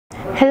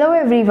Hello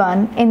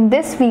everyone, in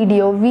this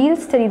video we'll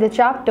study the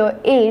chapter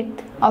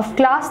 8 of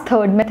class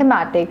 3rd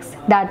mathematics,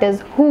 that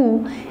is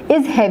who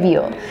is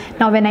heavier.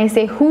 Now when I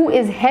say who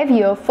is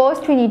heavier,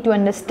 first we need to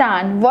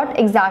understand what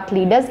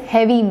exactly does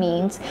heavy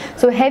means.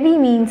 So heavy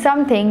means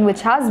something which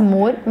has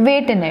more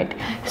weight in it.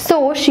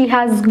 So she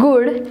has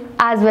good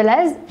as well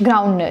as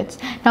groundnuts.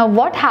 Now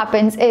what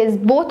happens is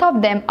both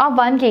of them are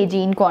 1 kg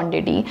in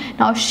quantity.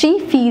 Now she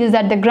feels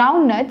that the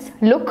groundnuts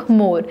look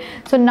more.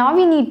 So now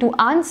we need to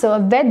answer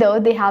whether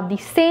they have the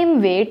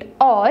same weight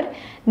or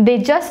they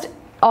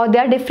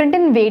are different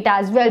in weight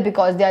as well,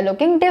 because they are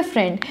looking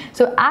different.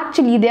 So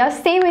actually they are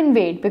same in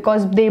weight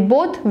because they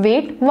both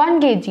weight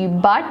 1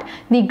 kg, but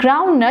the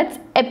groundnuts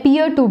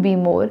appear to be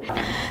more.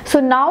 So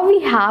now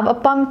we have a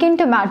pumpkin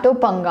tomato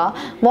panga.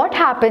 What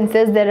happens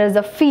is there is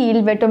a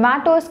field where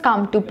tomatoes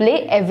come to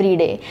play every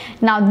day.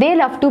 Now they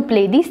love to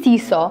play the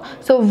seesaw.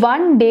 So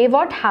one day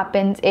what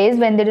happens is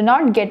when they do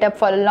not get up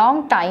for a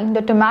long time,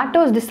 the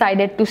tomatoes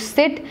decided to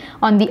sit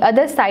on the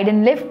other side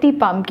and lift the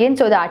pumpkin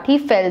so that he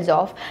falls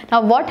off.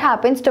 Now what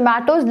happens?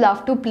 Tomatoes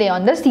love to play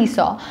on the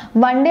seesaw.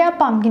 One day a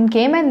pumpkin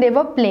came and they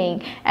were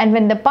playing, and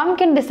when the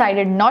pumpkin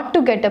decided not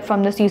to get up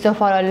from the seesaw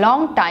for a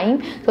long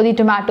time, so the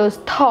tomatoes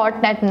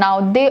thought that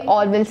now they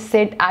all will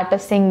sit at a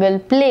single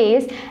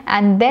place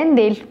and then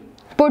they'll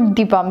put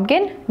the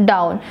pumpkin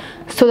down.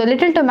 So the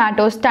little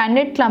tomatoes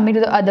started climbing to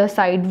the other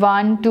side.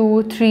 1,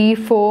 2, 3,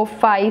 4,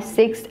 5,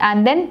 6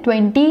 and then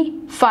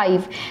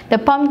 25. The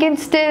pumpkin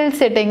still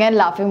sitting and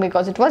laughing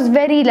because it was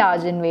very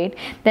large in weight.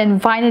 Then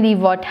finally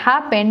what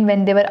happened,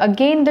 when they were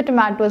again the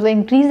tomatoes were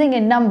increasing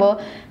in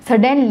number,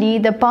 suddenly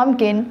the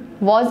pumpkin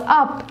was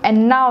up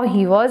and now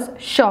he was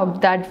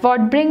shocked that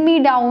what, bring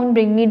me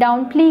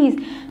down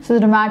please. So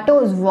the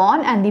tomatoes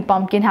won and the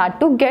pumpkin had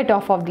to get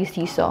off of the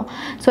seesaw.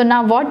 So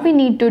now what we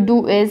need to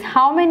do is,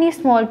 how many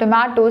small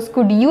tomatoes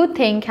could you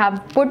think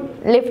have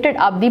lifted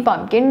up the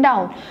pumpkin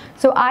down?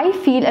 So I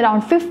feel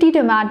around 50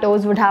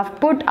 tomatoes would have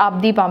put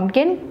up the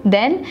pumpkin.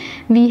 Then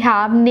we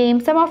have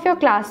named some of your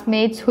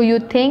classmates who you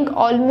think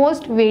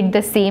almost weighed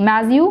the same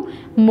as you,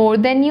 more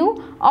than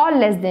you or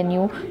less than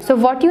you. So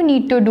what you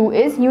need to do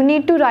is you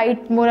need to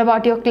write more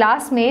about your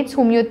classmates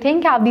whom you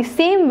think have the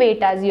same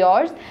weight as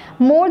yours,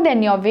 more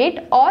than your weight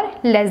or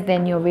less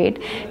than your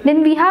weight.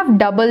 Then we have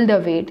double the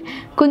weight.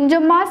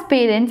 Kunjamma's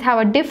parents have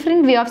a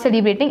different way of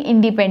celebrating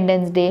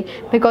Independence Day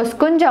because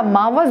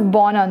Kunjamma was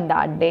born on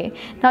that day.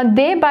 Now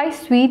they buy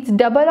sweets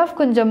double of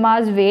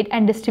Kunjamma's weight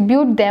and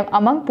distribute them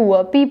among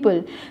poor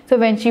people. So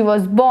when she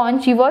was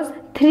born, she was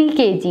 3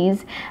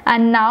 kgs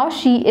and now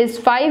she is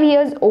 5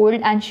 years old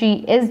and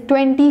she is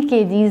 20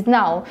 kgs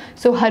now.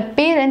 So her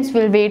parents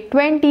will weigh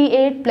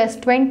 28 plus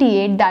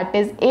 28, that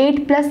is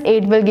 8 plus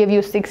 8 will give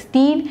you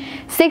 16.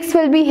 6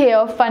 will be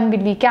here, fun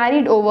will be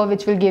carried over,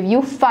 which will give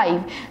you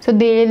 5. So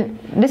they'll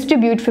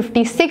distribute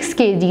 56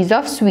 kgs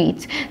of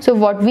sweets. So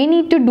what we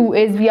need to do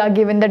is, we are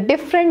given the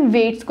different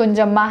weights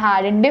Kunjamma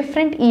had in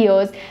different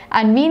years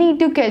and we need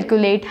to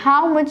calculate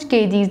how much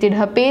kgs did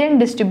her parent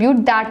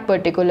distribute that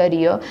particular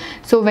year.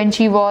 So when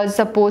she was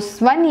suppose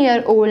 1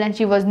 year old and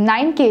she was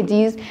 9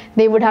 kgs,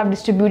 they would have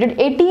distributed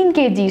 18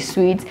 kg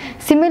sweets.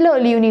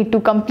 Similarly, you need to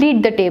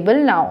complete the table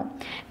now.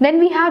 Then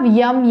we have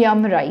yum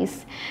yum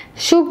rice.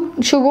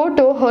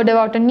 Shugoto heard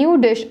about a new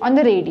dish on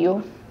the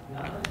radio.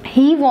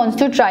 He wants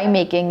to try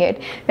making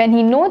it. When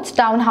he notes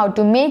down how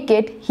to make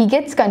it, he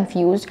gets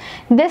confused.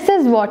 This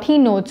is what he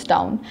notes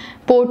down.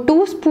 Pour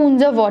 2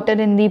 spoons of water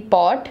in the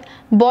pot.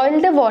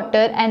 Boil the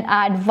water and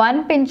add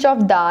 1 pinch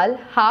of dal,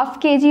 half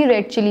kg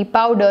red chili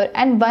powder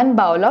and 1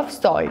 bowl of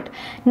salt.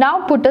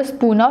 Now put a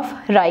spoon of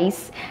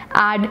rice.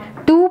 Add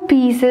 2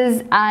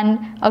 pieces and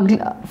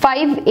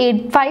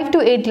 5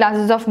 to 8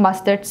 glasses of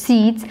mustard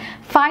seeds.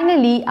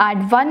 Finally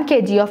add 1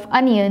 kg of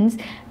onions.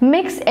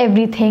 Mix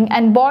everything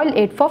and boil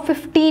it for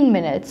 15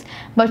 minutes.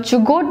 But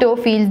Shugoto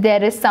feels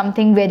there is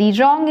something very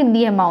wrong in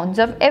the amounts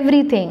of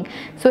everything.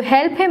 So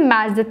help him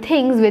match the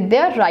things with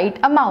their right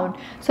amount.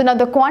 So now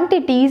the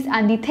quantities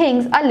and the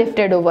things are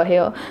lifted over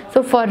here.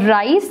 So for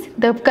rice,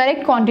 the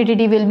correct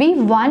quantity will be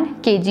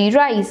 1 kg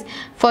rice.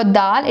 For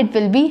dal, it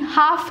will be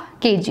half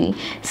kg.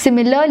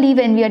 Similarly,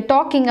 when we are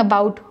talking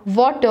about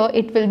water,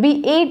 it will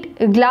be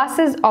 8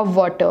 glasses of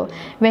water.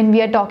 When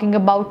we are talking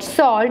about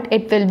salt,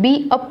 it will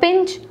be a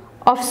pinch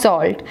of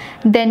salt.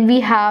 Then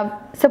we have,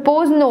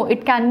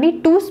 it can be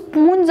 2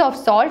 spoons of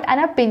salt and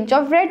a pinch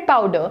of red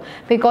powder,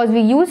 because we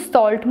use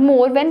salt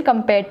more when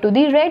compared to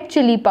the red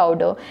chili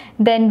powder.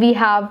 Then we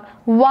have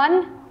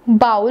 1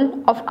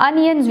 bowl of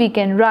onions we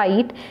can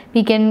write,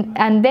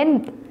 and then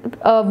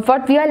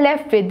what we are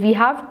left with, we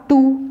have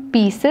 2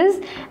 pieces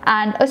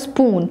and a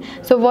spoon.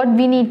 So what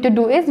we need to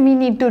do is, we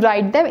need to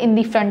write them in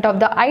the front of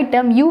the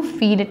item you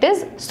feel it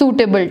is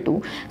suitable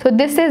to. So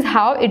this is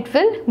how it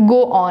will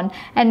go on.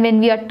 And when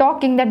we are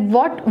talking that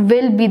what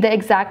will be the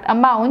exact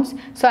amounts,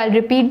 so I'll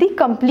repeat the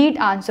complete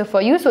answer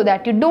for you so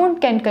that you don't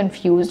get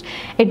confused.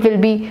 It will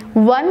be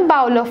 1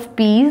 bowl of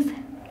peas,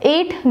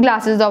 8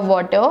 glasses of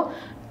water,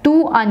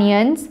 2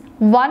 onions,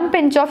 1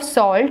 pinch of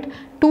salt,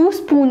 2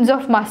 spoons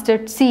of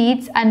mustard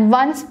seeds and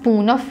 1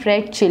 spoon of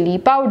red chili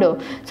powder.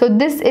 So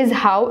this is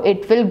how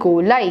it will go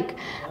like.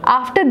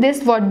 After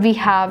this, what we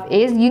have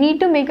is you need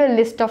to make a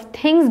list of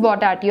things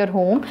bought at your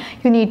home.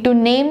 You need to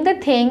name the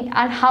thing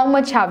and how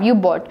much have you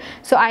bought.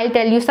 So I'll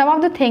tell you some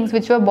of the things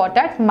which were bought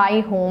at my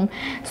home.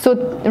 So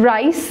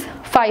rice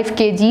 5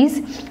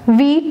 kgs,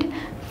 wheat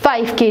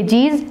 5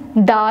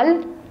 kgs,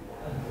 dal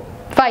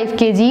 5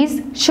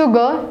 kgs,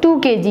 sugar 2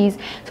 kgs.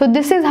 So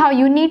this is how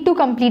you need to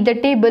complete the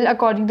table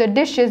according to the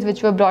dishes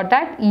which were brought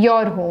at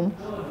your home.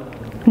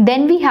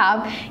 Then we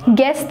have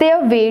guess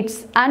their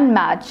weights and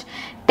match.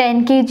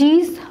 10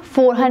 kgs,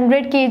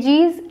 400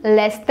 kgs,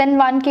 less than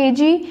 1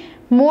 kg,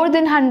 more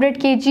than 100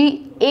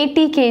 kg,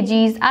 80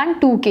 kgs and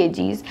 2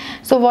 kgs.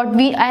 So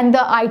and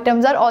the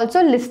items are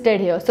also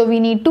listed here. So we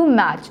need to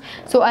match.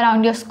 So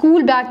around your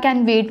school bag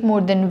can weight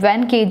more than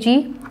 1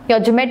 kg. Your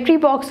geometry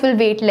box will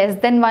weight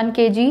less than 1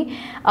 kg,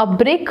 a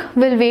brick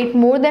will weight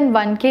more than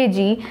 1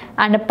 kg,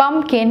 and a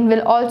pumpkin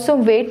will also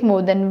weight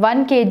more than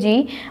 1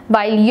 kg,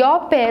 while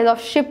your pair of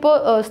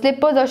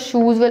slippers or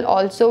shoes will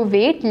also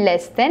weight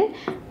less than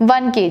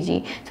 1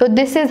 kg. So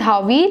this is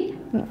how we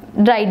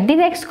write the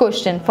next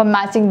question. For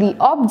matching the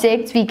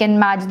objects, we can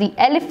match the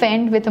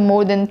elephant with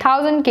more than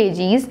 1000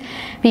 kgs,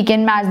 we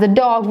can match the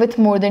dog with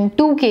more than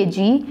 2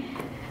 kg,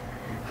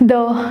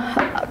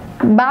 the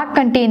bag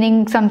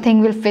containing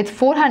something will fit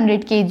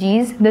 400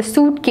 kgs, the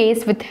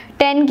suitcase with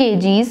 10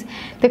 kgs,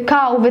 the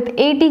cow with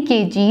 80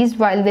 kgs,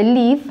 while the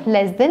leaf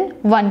less than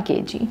 1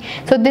 kg.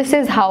 So this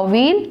is how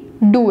we'll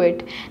do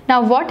it.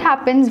 Now what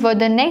happens for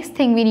the next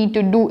thing we need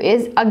to do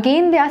is,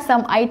 again there are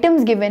some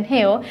items given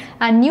here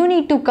and you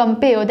need to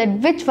compare that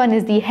which one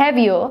is the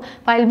heavier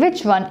while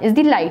which one is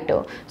the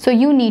lighter. So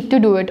you need to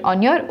do it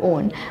on your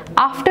own.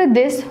 After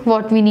this,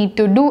 what we need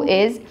to do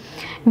is,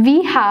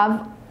 we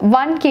have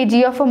 1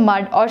 kg of a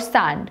mud or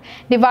sand.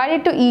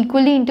 Divide it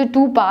equally into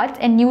 2 parts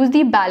and use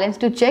the balance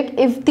to check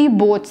if the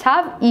both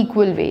have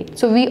equal weight.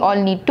 So we all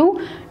need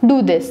to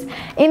do this.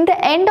 In the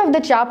end of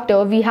the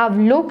chapter, we have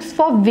looks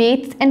for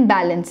weights and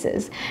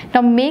balances.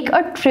 Now make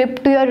a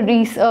trip to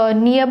your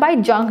nearby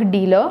junk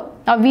dealer.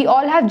 Now we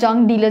all have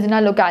junk dealers in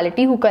our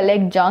locality who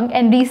collect junk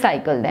and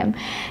recycle them.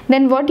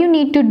 Then what you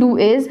need to do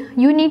is,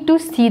 you need to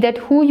see that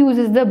who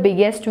uses the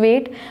biggest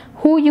weight,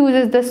 who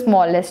uses the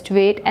smallest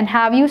weight, and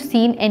have you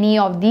seen any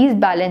of these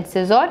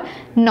balances or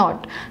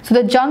not. So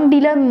the junk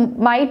dealer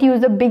might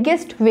use the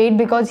biggest weight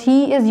because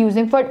he is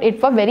using for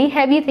very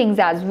heavy things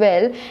as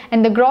well,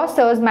 and the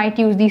grocers might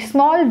use the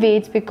small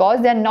weights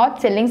because they are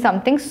not selling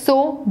something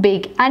so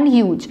big and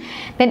huge.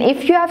 Then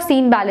if you have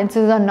seen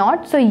balances or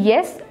not, so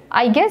yes,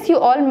 I guess you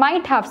all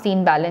might have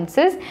seen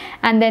balances.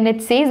 And then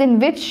it says in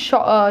which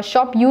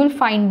shop you will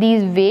find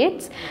these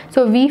weights.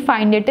 So we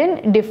find it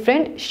in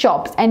different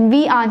shops and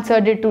we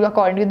answered it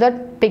according to the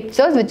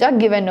pictures which are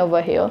given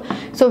over here.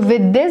 So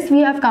with this we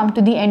have come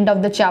to the end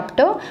of the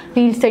chapter.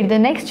 We will study the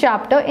next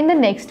chapter in the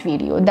next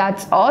video.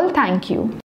 That's all. Thank you.